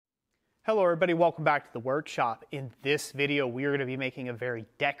Hello everybody, welcome back to the workshop. In this video, we are going to be making a very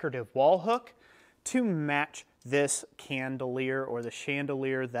decorative wall hook to match this candelier or the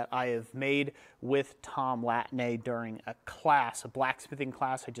chandelier that I have made with Tom Latney during a class, a blacksmithing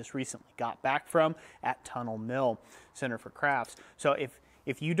class I just recently got back from at Tunnel Mill Center for Crafts. So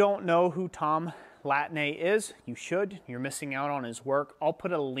if you don't know who Tom Latney is, you should. You're missing out on his work. I'll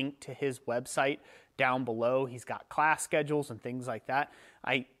put a link to his website down below. He's got class schedules and things like that.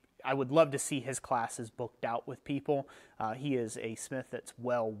 I would love to see his classes booked out with people. He is a smith that's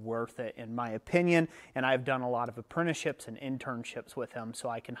well worth it, in my opinion, and I've done a lot of apprenticeships and internships with him, so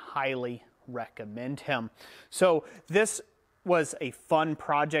I can highly recommend him. So this was a fun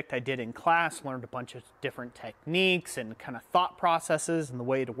project I did in class, learned a bunch of different techniques and kind of thought processes and the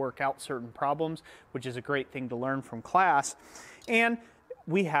way to work out certain problems, which is a great thing to learn from class. And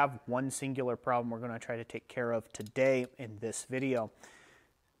we have one singular problem we're going to try to take care of today in this video.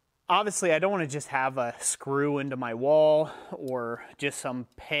 Obviously, I don't want to just have a screw into my wall or just some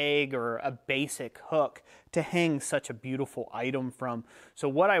peg or a basic hook to hang such a beautiful item from. So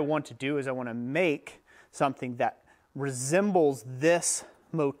what I want to do is I want to make something that resembles this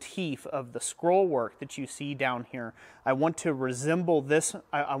motif of the scroll work that you see down here. I want to resemble this.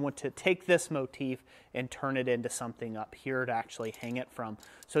 I want to take this motif and turn it into something up here to actually hang it from.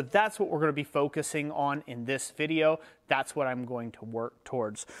 So that's what we're going to be focusing on in this video. That's what I'm going to work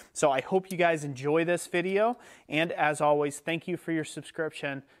towards. So I hope you guys enjoy this video. And as always, thank you for your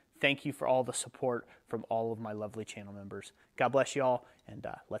subscription. Thank you for all the support from all of my lovely channel members. God bless you all, and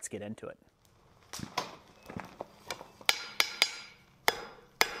let's get into it.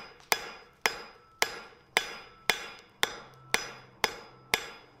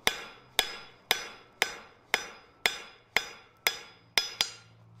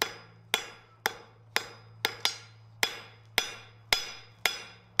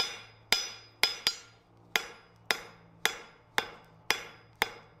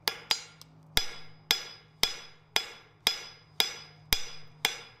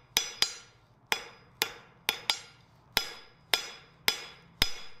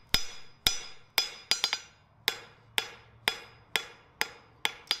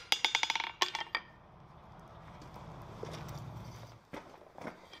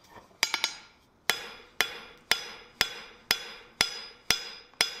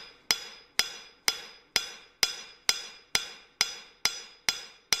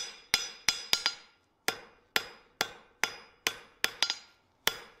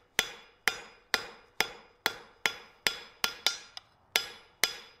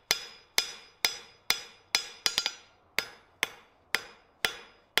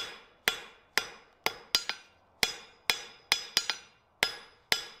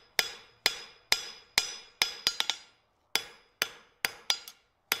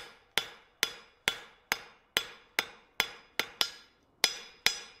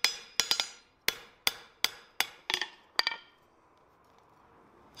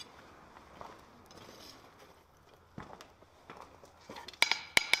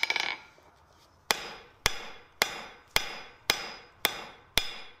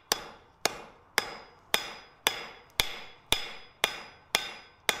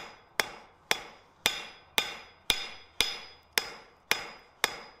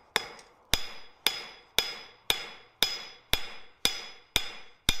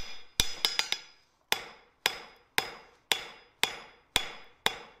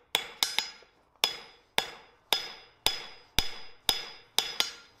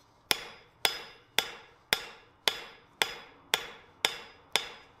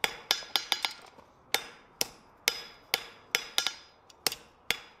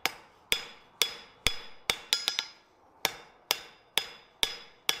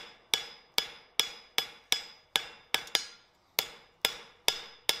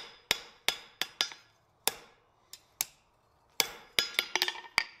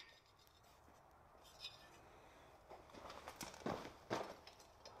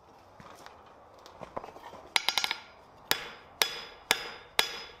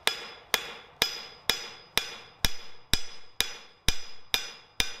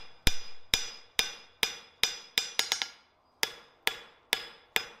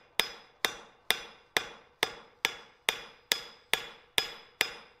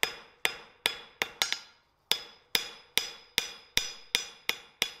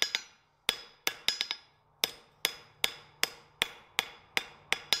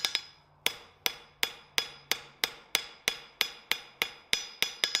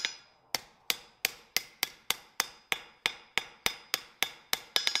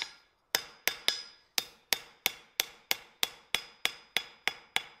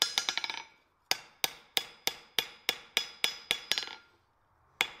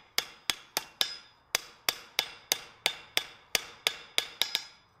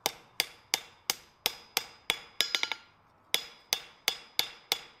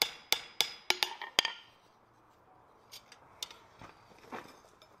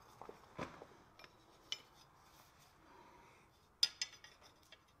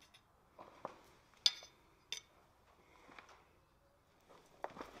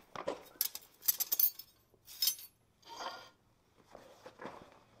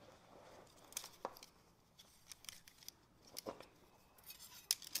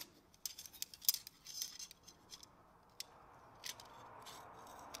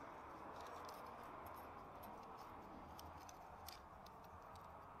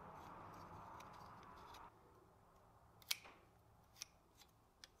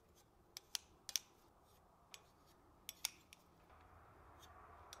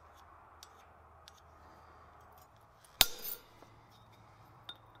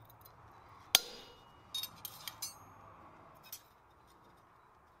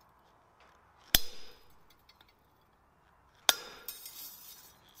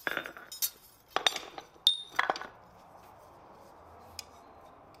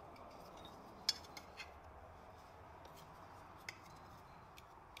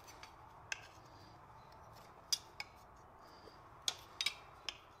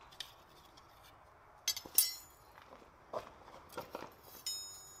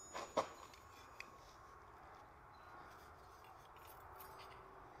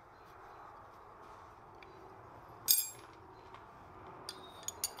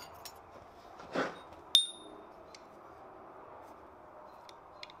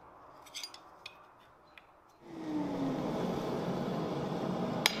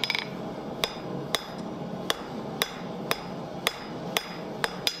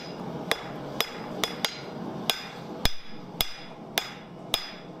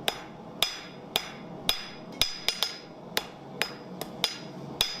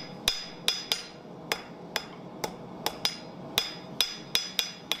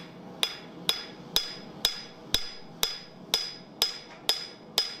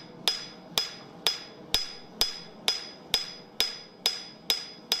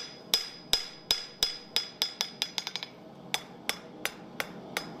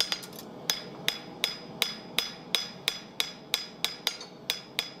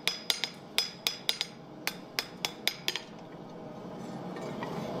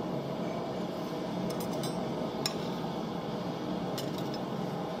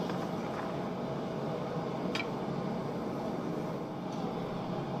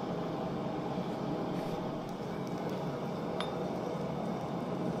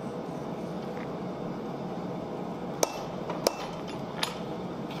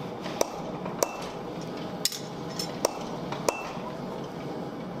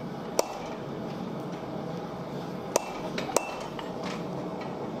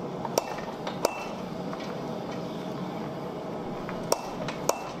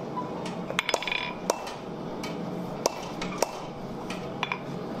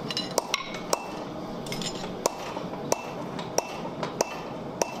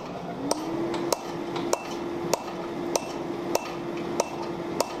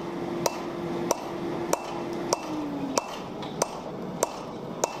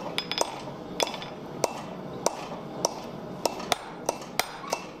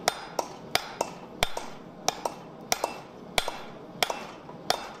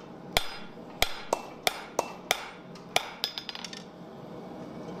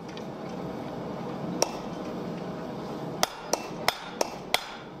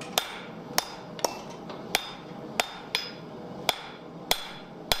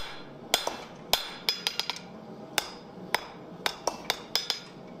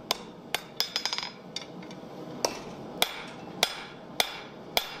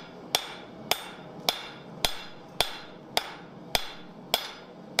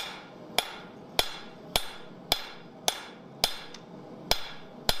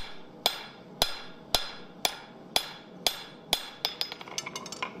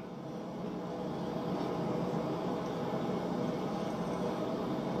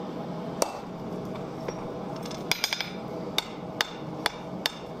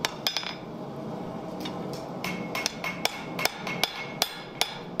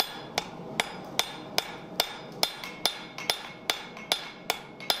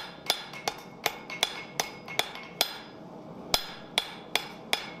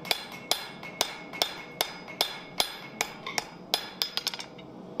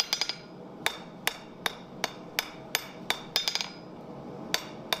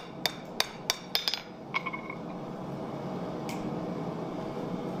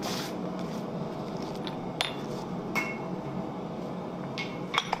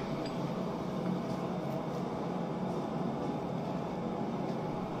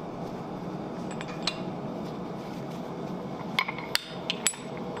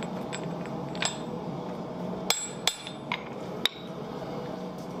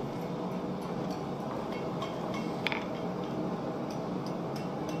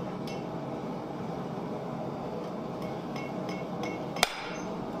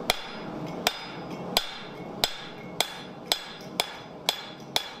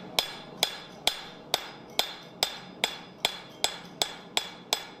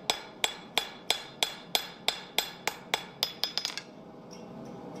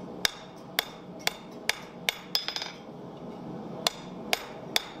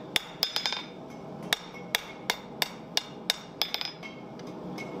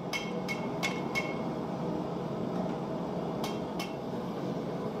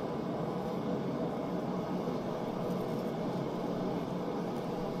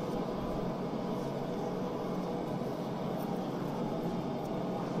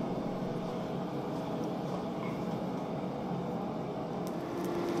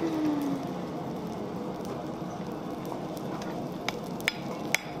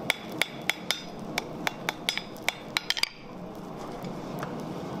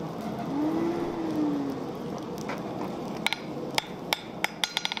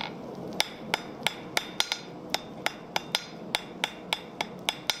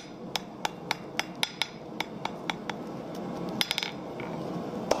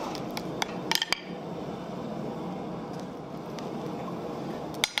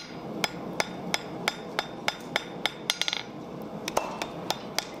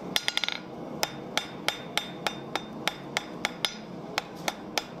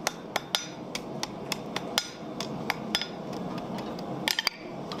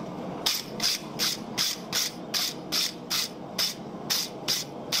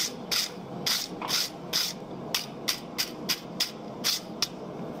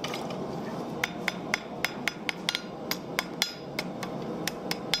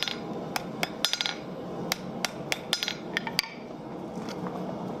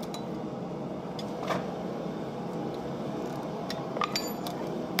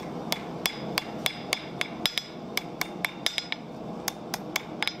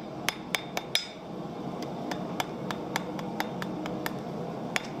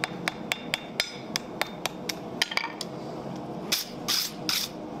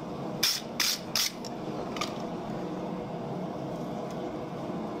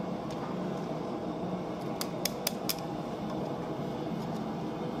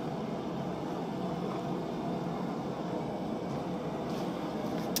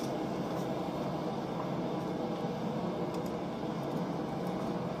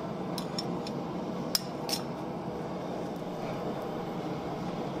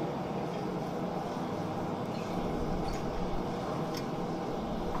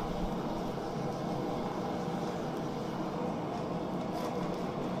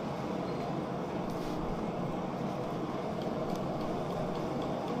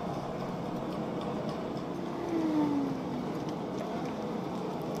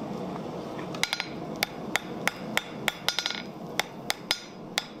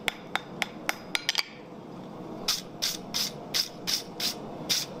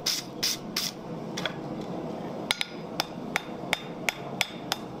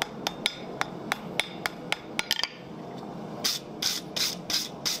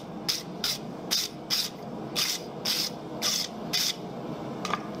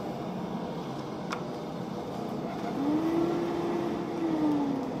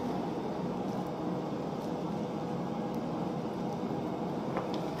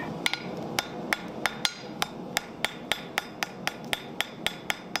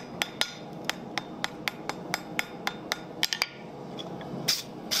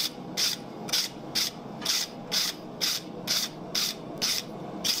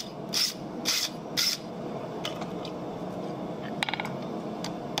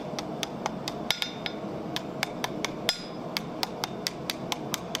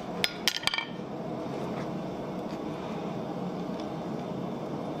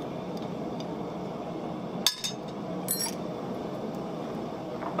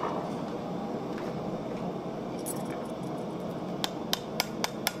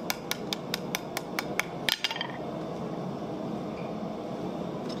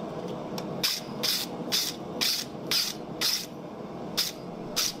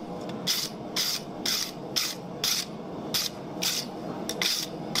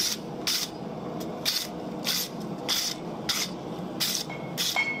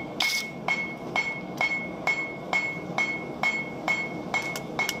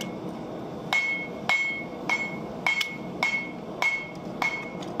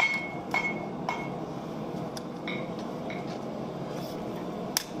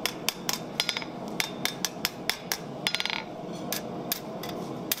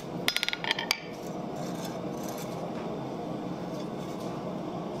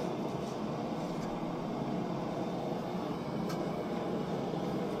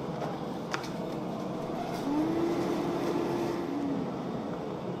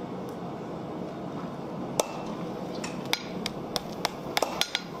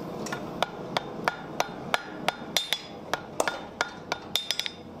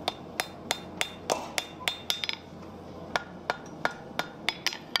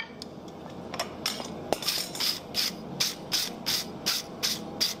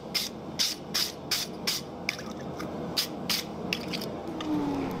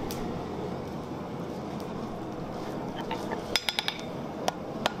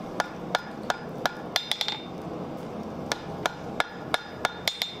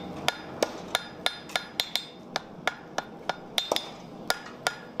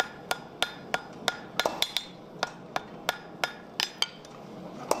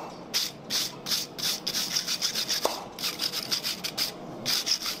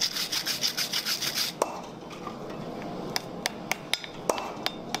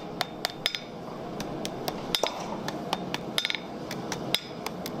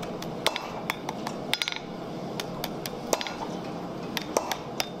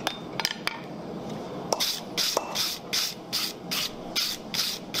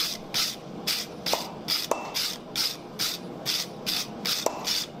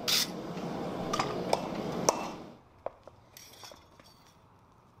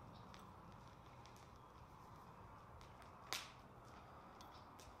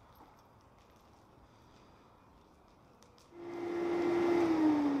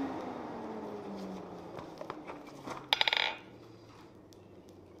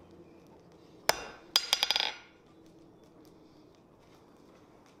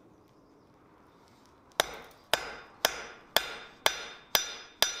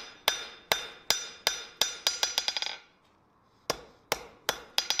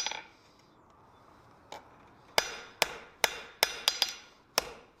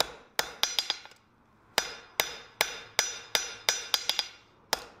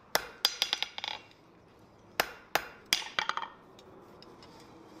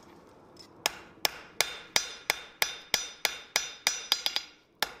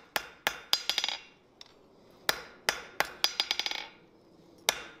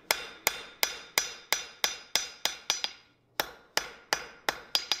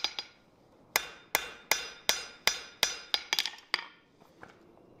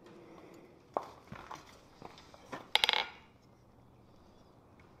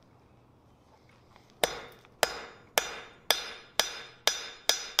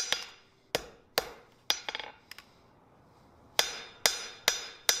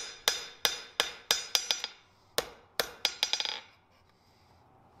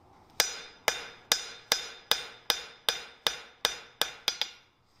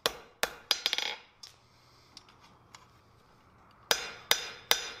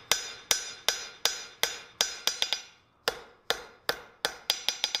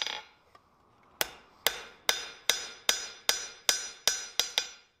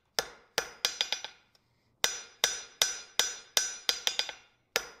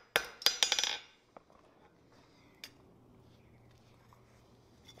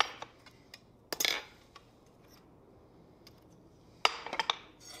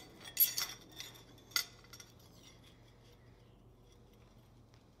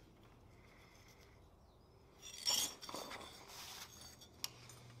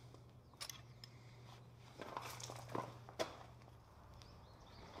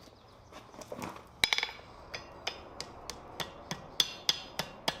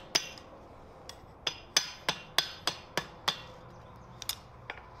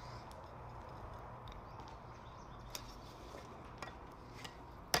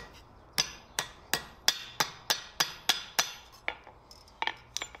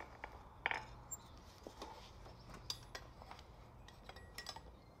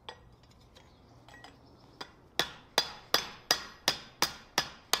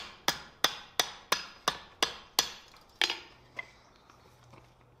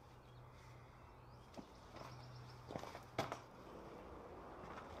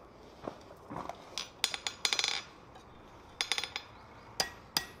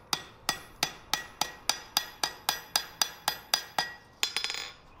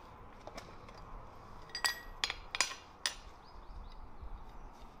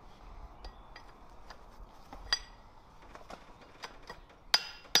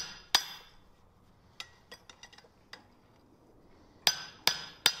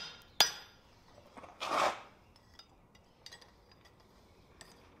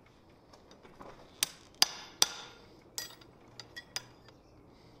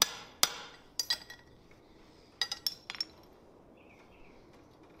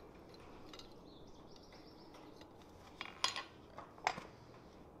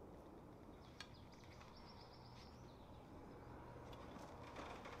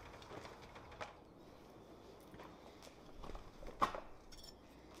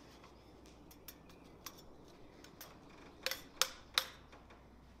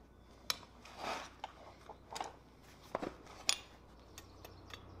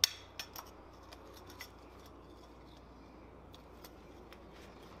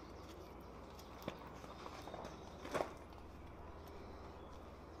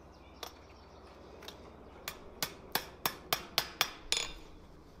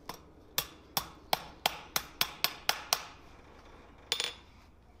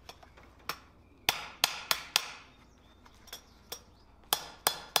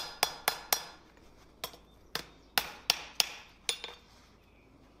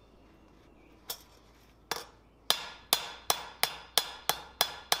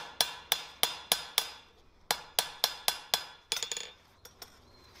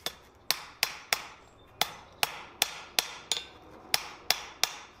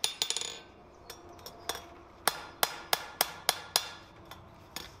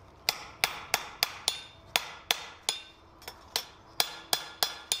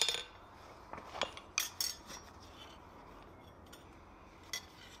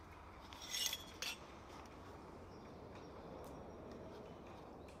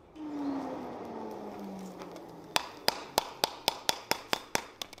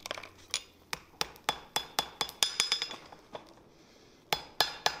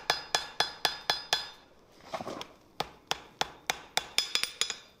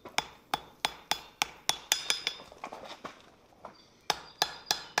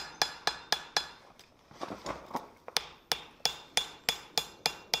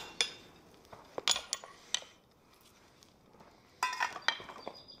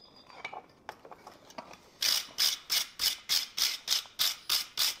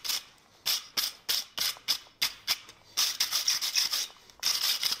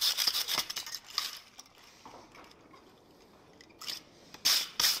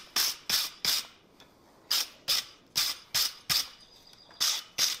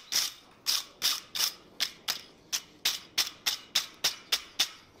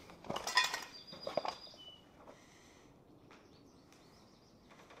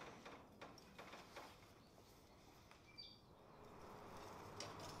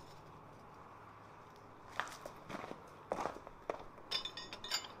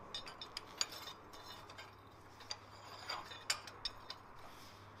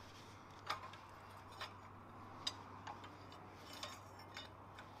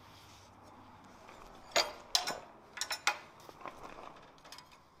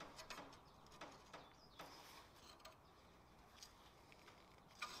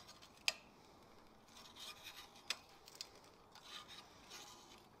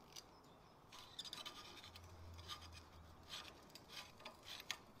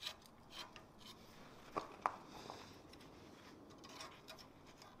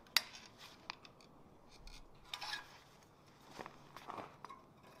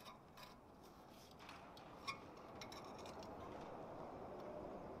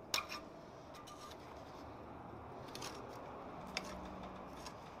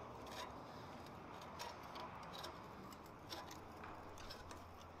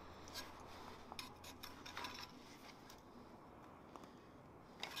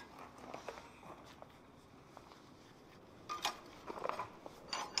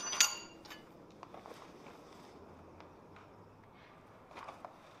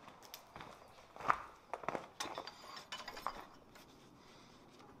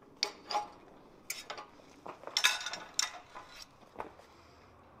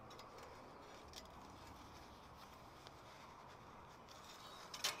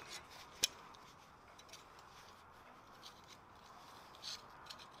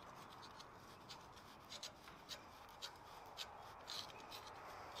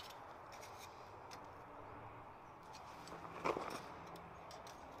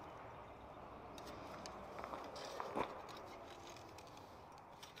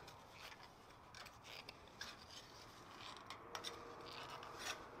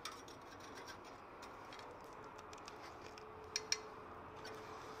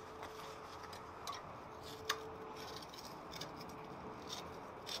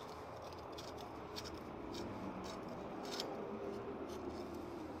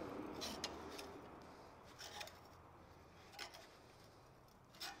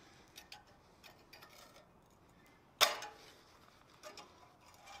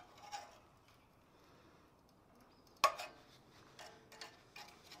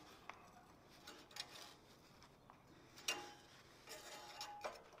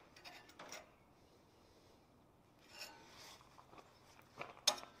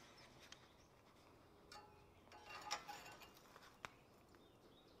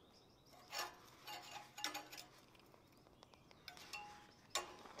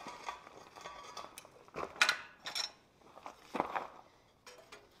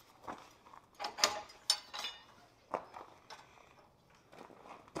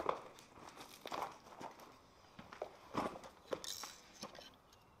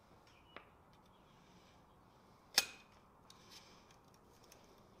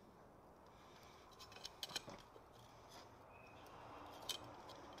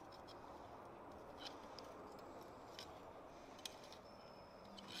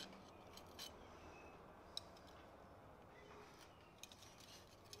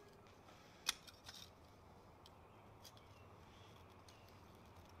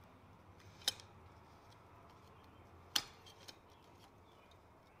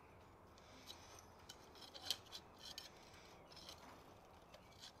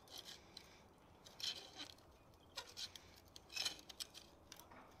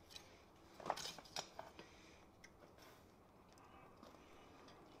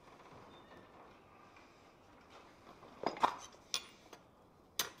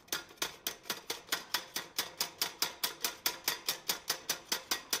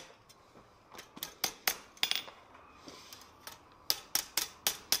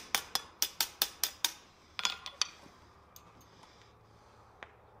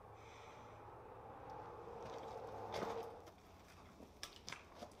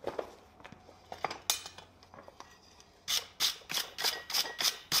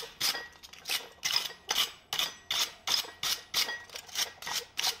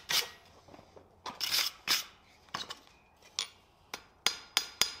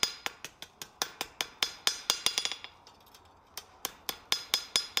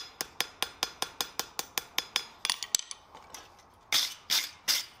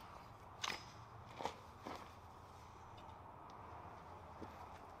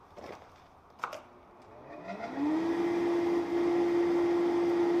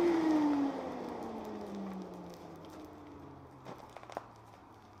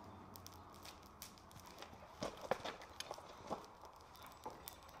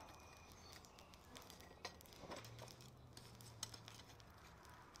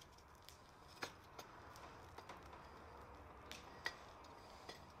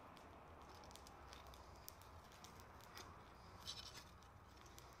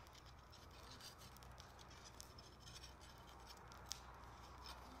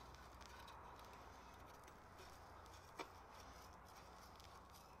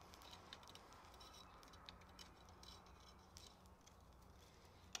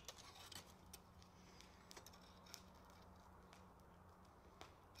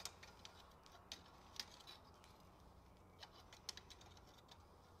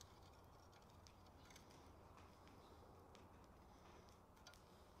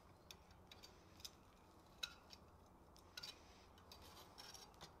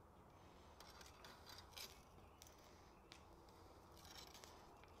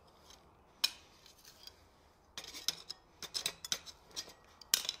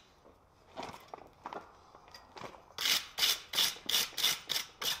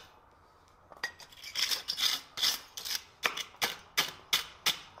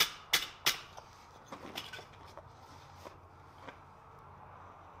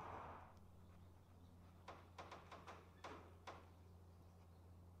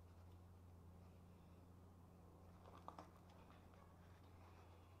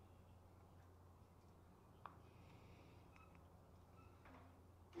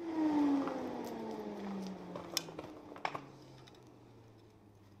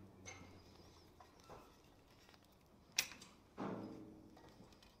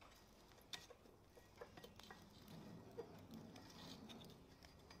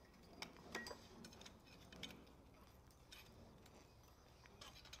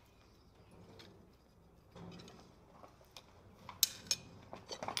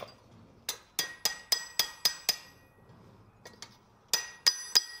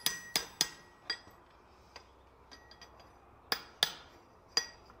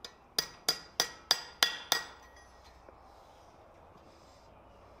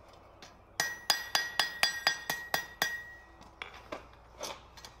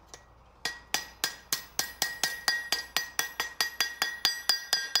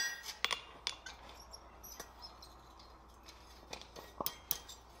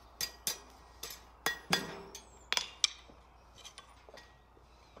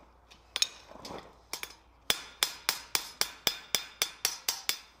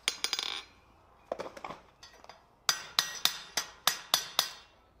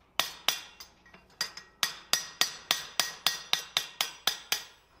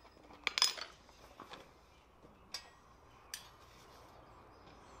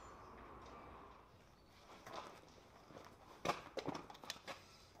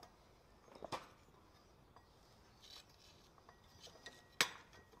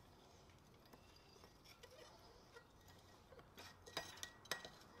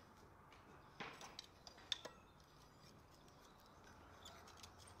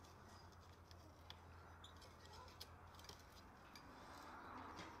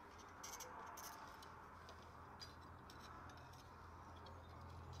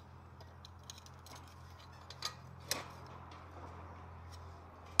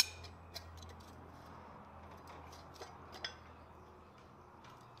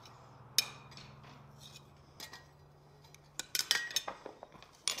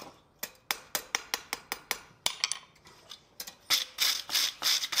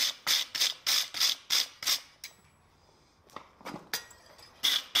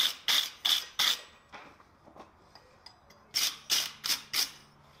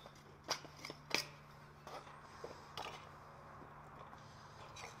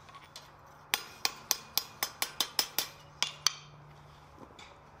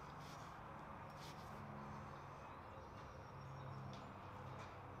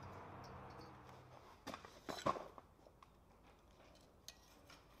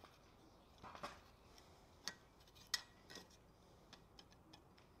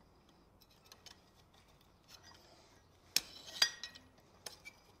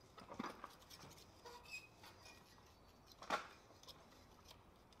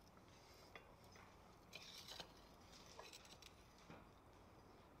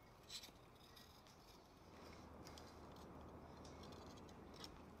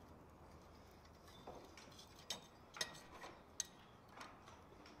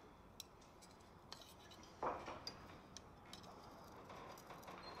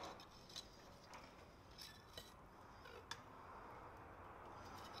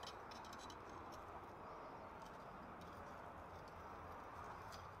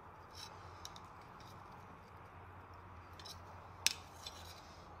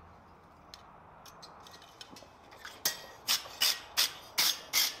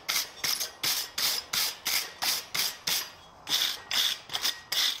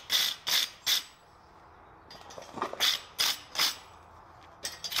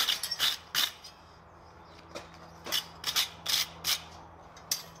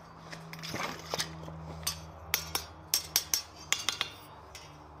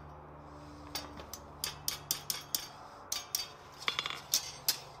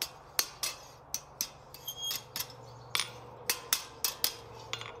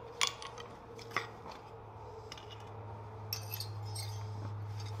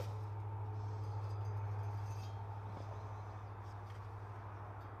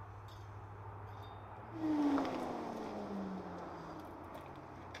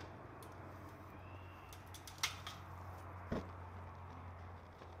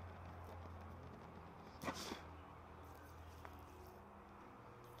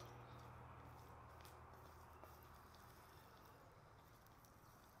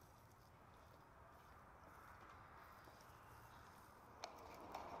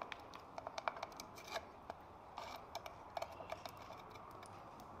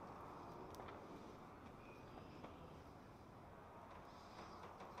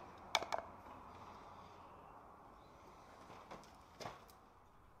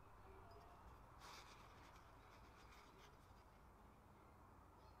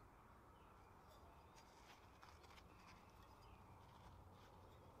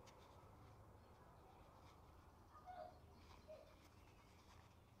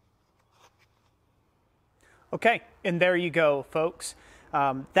 Okay, and there you go, folks.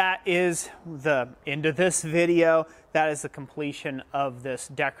 That is the end of this video. That is the completion of this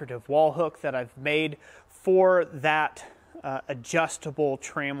decorative wall hook that I've made for that adjustable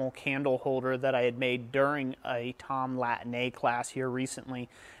trammel candle holder that I had made during a Tom Latiné class here recently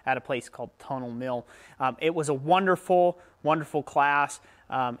at a place called Tunnel Mill. It was a wonderful, wonderful class,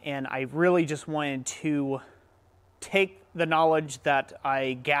 and I really just wanted to take the knowledge that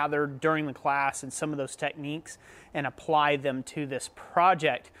I gathered during the class and some of those techniques and apply them to this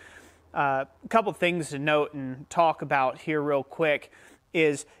project. A couple things to note and talk about here real quick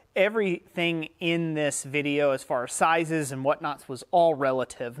is everything in this video as far as sizes and whatnots was all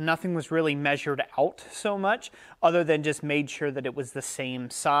relative. Nothing was really measured out so much other than just made sure that it was the same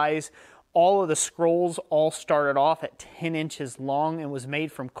size. All of the scrolls all started off at 10 inches long and was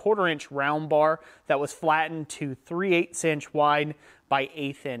made from 1/4 inch round bar that was flattened to 3/8 inch wide by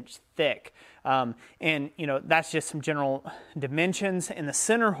 1/8 inch thick. And you know, that's just some general dimensions. And the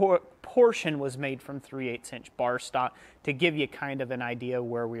center portion was made from 3/8 inch bar stock to give you kind of an idea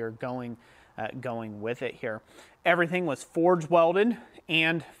where we are going with it here. Everything was forge welded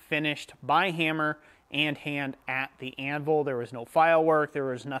and finished by hammer and hand at the anvil. There was no file work. There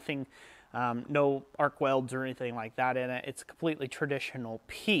was nothing, no arc welds or anything like that in it. It's a completely traditional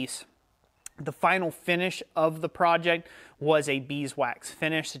piece. The final finish of the project was a beeswax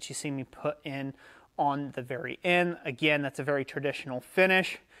finish that you see me put in on the very end. Again, that's a very traditional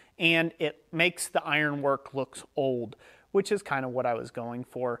finish, and it makes the ironwork looks old, which is kind of what I was going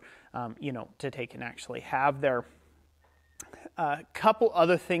for, you know, to take and actually have there. A couple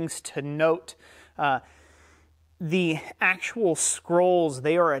other things to note. The actual scrolls,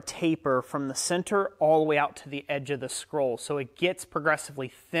 they are a taper from the center all the way out to the edge of the scroll. So it gets progressively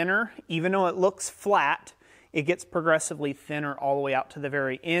thinner. Even though it looks flat, it gets progressively thinner all the way out to the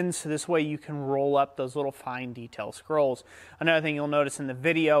very end. So this way you can roll up those little fine detail scrolls. Another thing you'll notice in the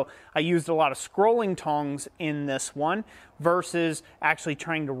video, I used a lot of scrolling tongs in this one versus actually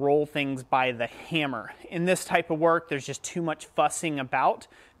trying to roll things by the hammer. In this type of work, there's just too much fussing about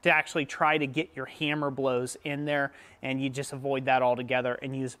to actually try to get your hammer blows in there, and you just avoid that altogether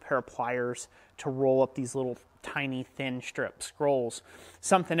and use a pair of pliers to roll up these little tiny thin strip scrolls.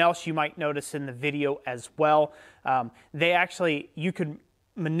 Something else you might notice in the video as well, you could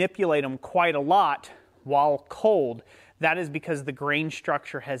manipulate them quite a lot while cold. That is because the grain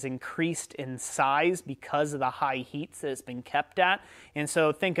structure has increased in size because of the high heats that it's been kept at. And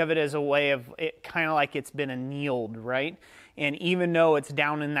so think of it as a way of it, kind of like it's been annealed, right? And even though it's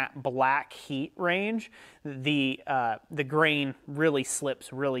down in that black heat range, the grain really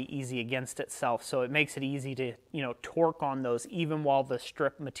slips really easy against itself. So it makes it easy to, you know, torque on those even while the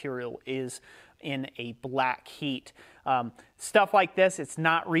strip material is in a black heat. Stuff like this, it's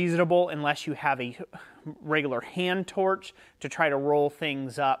not reasonable unless you have a regular hand torch to try to roll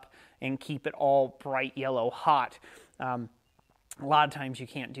things up and keep it all bright yellow hot. A lot of times you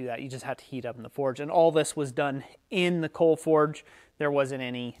can't do that. You just have to heat up in the forge. And all this was done in the coal forge. There wasn't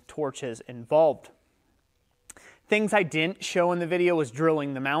any torches involved. Things I didn't show in the video was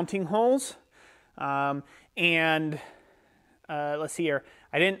drilling the mounting holes. Let's see here.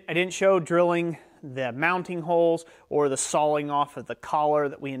 I didn't show drilling the mounting holes or the sawing off of the collar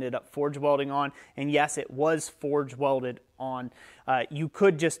that we ended up forge welding on. And yes, it was forge welded on. You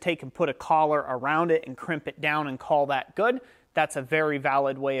could just take and put a collar around it and crimp it down and call that good. That's a very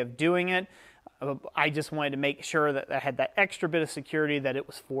valid way of doing it. I just wanted to make sure that I had that extra bit of security that it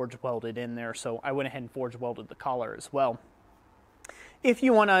was forge welded in there. So I went ahead and forge welded the collar as well. If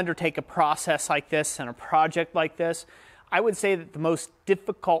you want to undertake a process like this and a project like this, I would say that the most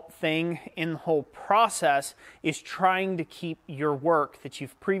difficult thing in the whole process is trying to keep your work that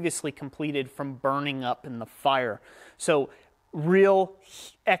you've previously completed from burning up in the fire. So real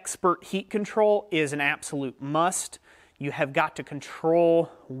expert heat control is an absolute must. You have got to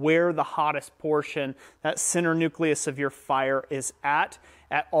control where the hottest portion, that center nucleus of your fire, is at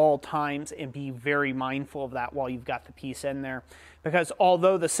all times, and be very mindful of that while you've got the piece in there. Because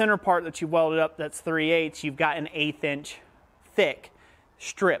although the center part that you welded up, that's 3/8, you've got an 1/8 inch thick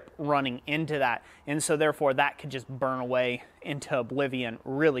strip running into that. And so therefore that could just burn away into oblivion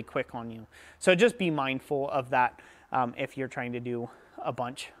really quick on you. So just be mindful of that if you're trying to do a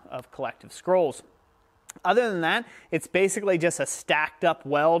bunch of collective scrolls. Other than that, it's basically just a stacked up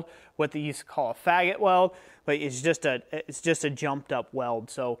weld, what they used to call a faggot weld, but it's just a jumped up weld.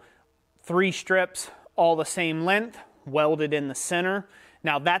 So 3 strips, all the same length, welded in the center.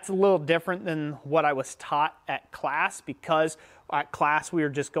 Now that's a little different than what I was taught at class, because at class we were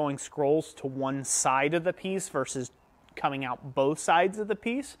just going scrolls to one side of the piece versus coming out both sides of the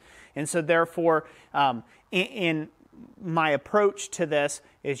piece. And so therefore, in my approach to this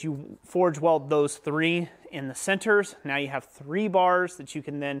is you forge weld those 3 in the centers. Now you have 3 bars that you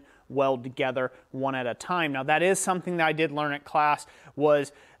can then weld together one at a time. Now that is something that I did learn at class,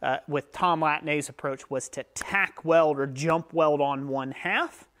 was with Tom Latney's approach, was to tack weld or jump weld on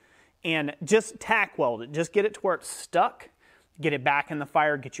 1/2 and just tack weld it. Just get it to where it's stuck, get it back in the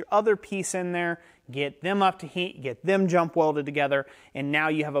fire, get your other piece in there, get them up to heat, get them jump welded together, and now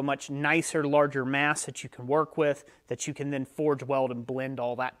you have a much nicer, larger mass that you can work with, that you can then forge weld and blend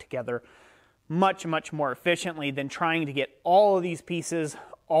all that together much, much more efficiently than trying to get all of these pieces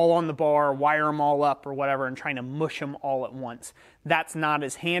all on the bar, wire them all up or whatever, and trying to mush them all at once. That's not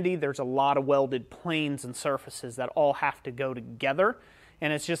as handy. There's a lot of welded planes and surfaces that all have to go together,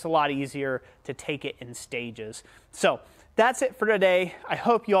 and it's just a lot easier to take it in stages. So that's it for today. I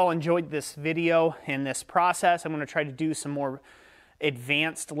hope you all enjoyed this video and this process. I'm going to try to do some more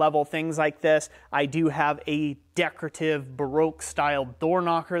advanced level things like this. I do have a decorative Baroque style door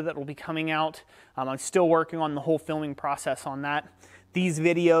knocker that will be coming out. I'm still working on the whole filming process on that. These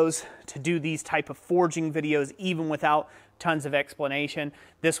videos, to do these type of forging videos even without tons of explanation,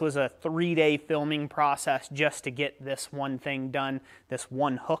 this was a 3-day filming process just to get this one thing done, this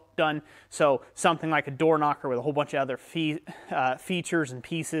one hook done. So something like a door knocker with a whole bunch of other features and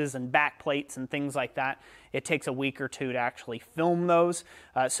pieces and back plates and things like that, it takes a week or 2 to actually film those.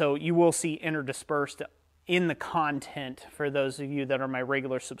 So you will see interdispersed in the content, for those of you that are my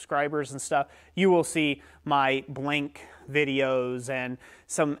regular subscribers and stuff, you will see my blank videos and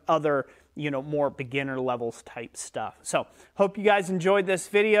some other, more beginner levels type stuff. So hope you guys enjoyed this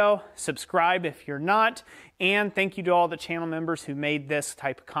video. Subscribe if you're not, and thank you to all the channel members who made this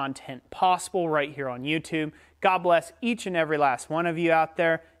type of content possible right here on YouTube. God bless each and every last one of you out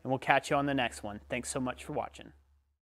there, and we'll catch you on the next one. Thanks so much for watching.